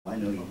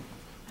know you.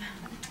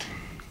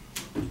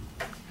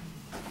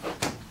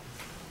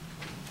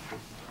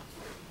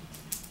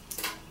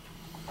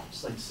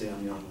 Just like to say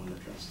I'm the only one that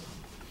dressed up.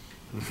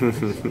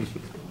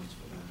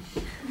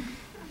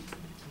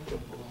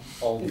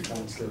 All the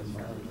constant.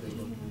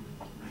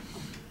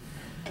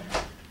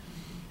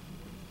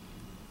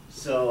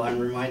 So I'm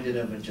reminded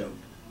of a joke.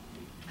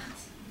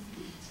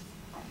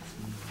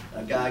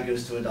 A guy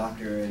goes to a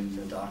doctor, and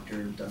the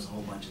doctor does a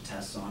whole bunch of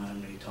tests on him,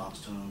 and he talks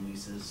to him, and he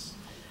says,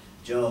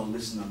 "Joe,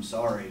 listen, I'm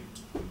sorry,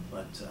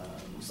 but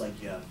it looks like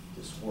you have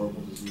this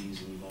horrible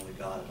disease, and you've only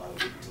got about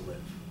a week to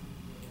live.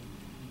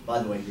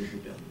 By the way, here's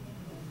your bill."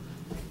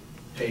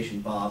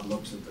 Patient Bob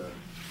looks at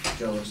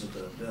Joe looks at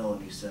the bill,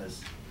 and he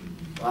says,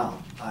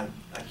 "Wow, I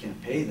can't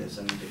pay this.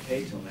 I need to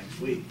pay till next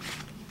week."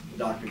 The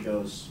doctor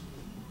goes,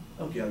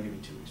 "Okay, I'll give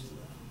you 2 weeks to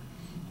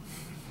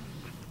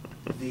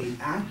that."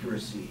 The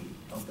accuracy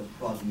of the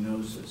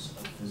prognosis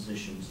of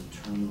physicians and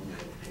terminally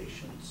ill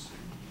patients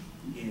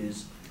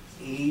is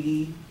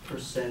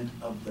 80%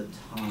 of the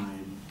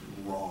time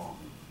wrong.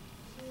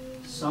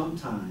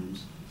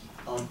 Sometimes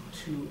up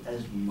to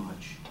as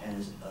much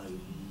as a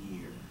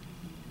year.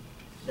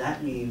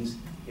 That means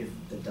if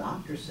the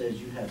doctor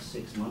says you have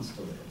 6 months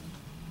to live,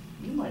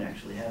 you might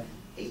actually have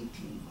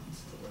 18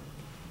 months to live.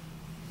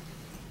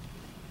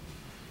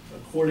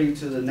 According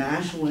to the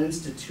National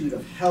Institute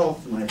of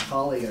Health, my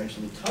colleague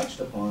actually touched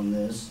upon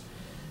this,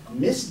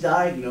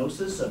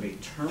 misdiagnosis of a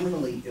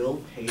terminally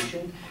ill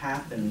patient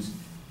happens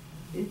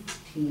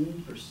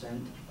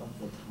 15% of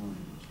the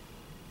time.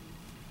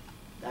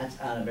 That's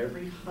out of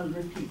every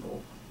 100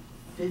 people,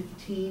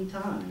 15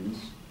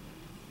 times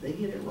they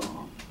get it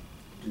wrong.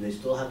 Do they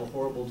still have a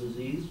horrible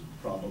disease?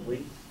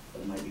 Probably,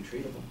 but it might be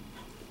treatable.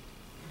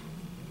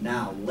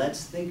 Now,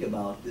 let's think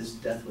about this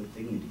Death with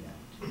Dignity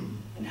Act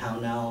and how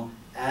now,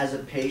 as a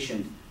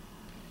patient,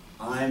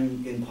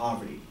 I'm in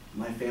poverty.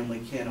 My family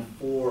can't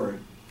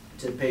afford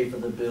to pay for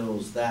the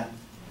bills that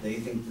they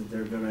think that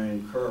they're going to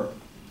incur.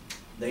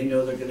 They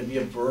know they're going to be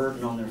a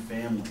burden on their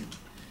family,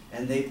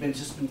 and they've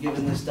just been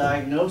given this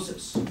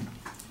diagnosis.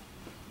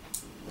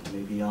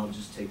 Maybe I'll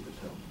just take the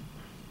pill.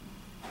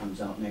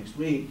 Comes out next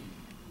week,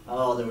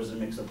 oh, there was a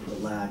mix-up with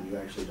the lab. You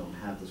actually don't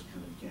have this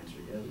kind of cancer.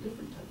 You have a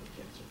different type of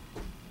cancer.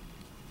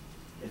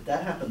 If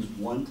that happens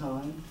one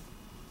time,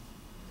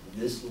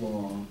 this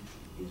law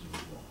is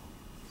wrong.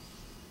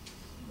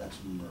 That's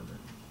murder.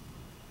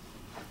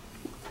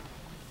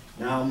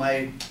 Now,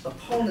 my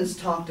opponents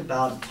talked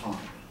about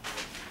autonomy.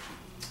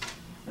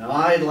 Now,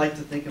 I'd like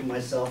to think of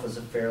myself as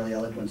a fairly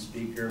eloquent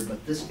speaker,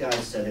 but this guy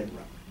said it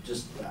right,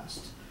 just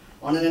best.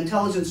 On an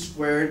Intelligence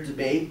Squared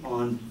debate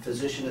on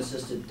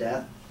physician-assisted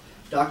death,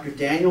 Dr.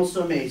 Daniel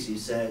Somasi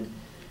said,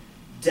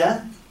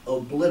 "Death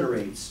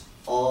obliterates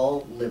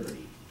all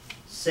liberty.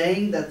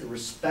 Saying that the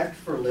respect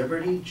for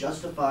liberty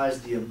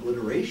justifies the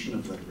obliteration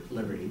of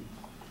liberty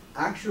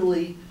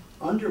actually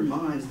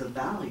undermines the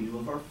value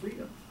of our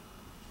freedom.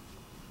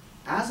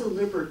 As a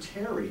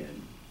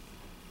libertarian,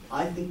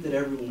 I think that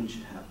everyone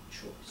should have a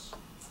choice.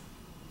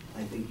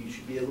 I think you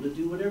should be able to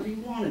do whatever you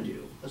want to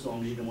do, as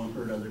long as you don't want to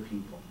hurt other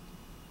people.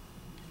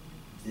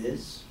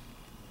 This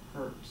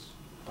hurts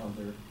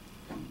other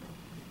people.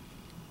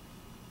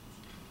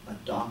 A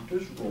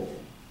doctor's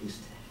role is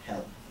to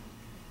help.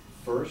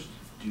 First,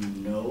 do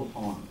no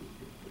harm.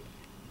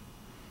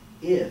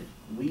 If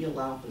we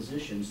allow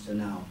physicians to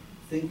now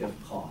think of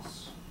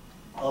costs,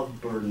 of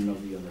burden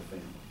of the other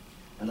family,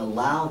 and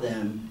allow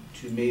them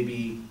to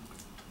maybe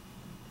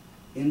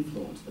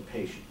influence the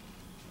patient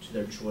to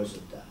their choice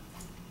of death,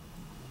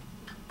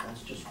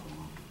 that's just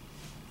wrong.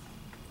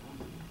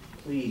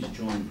 Please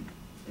join me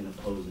in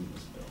opposing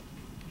this bill.